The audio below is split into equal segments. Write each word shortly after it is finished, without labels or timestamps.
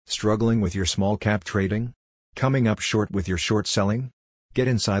Struggling with your small cap trading? Coming up short with your short selling? Get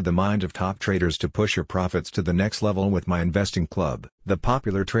inside the mind of top traders to push your profits to the next level with My Investing Club. The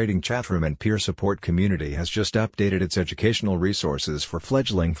popular trading chatroom and peer support community has just updated its educational resources for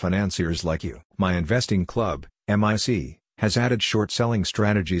fledgling financiers like you. My Investing Club, MIC, has added short selling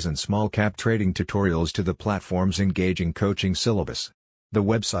strategies and small cap trading tutorials to the platform's engaging coaching syllabus. The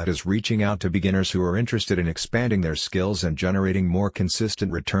website is reaching out to beginners who are interested in expanding their skills and generating more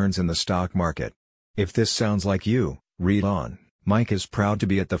consistent returns in the stock market. If this sounds like you, read on. Mike is proud to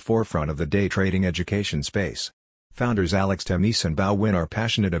be at the forefront of the day trading education space. Founders Alex Temis and Bao Win are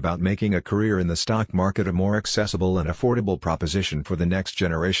passionate about making a career in the stock market a more accessible and affordable proposition for the next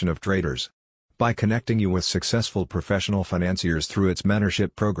generation of traders. By connecting you with successful professional financiers through its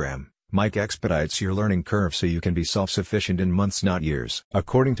mentorship program, Mike expedites your learning curve so you can be self-sufficient in months, not years.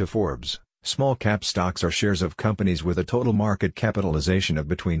 According to Forbes, small cap stocks are shares of companies with a total market capitalization of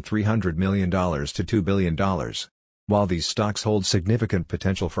between $300 million to $2 billion. While these stocks hold significant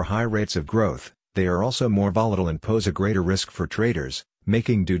potential for high rates of growth, they are also more volatile and pose a greater risk for traders,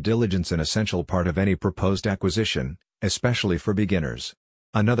 making due diligence an essential part of any proposed acquisition, especially for beginners.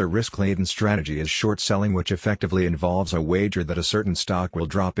 Another risk-laden strategy is short selling, which effectively involves a wager that a certain stock will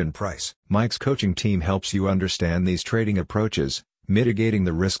drop in price. Mike's coaching team helps you understand these trading approaches, mitigating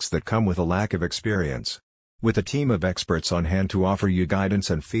the risks that come with a lack of experience. With a team of experts on hand to offer you guidance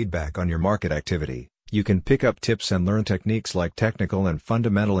and feedback on your market activity, you can pick up tips and learn techniques like technical and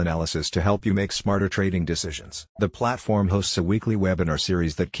fundamental analysis to help you make smarter trading decisions. The platform hosts a weekly webinar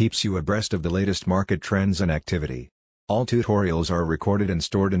series that keeps you abreast of the latest market trends and activity. All tutorials are recorded and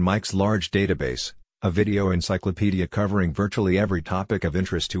stored in Mike's large database, a video encyclopedia covering virtually every topic of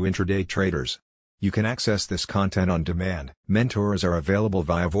interest to intraday traders. You can access this content on demand. Mentors are available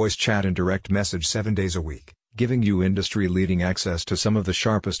via voice chat and direct message 7 days a week, giving you industry-leading access to some of the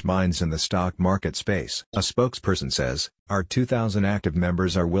sharpest minds in the stock market space. A spokesperson says, "Our 2,000 active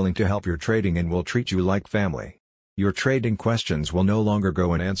members are willing to help your trading and will treat you like family. Your trading questions will no longer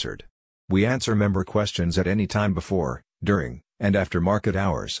go unanswered. We answer member questions at any time before, during, and after market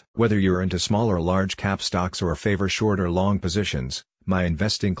hours. Whether you're into small or large cap stocks or favor short or long positions, My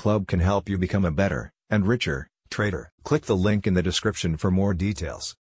Investing Club can help you become a better, and richer, trader." Click the link in the description for more details.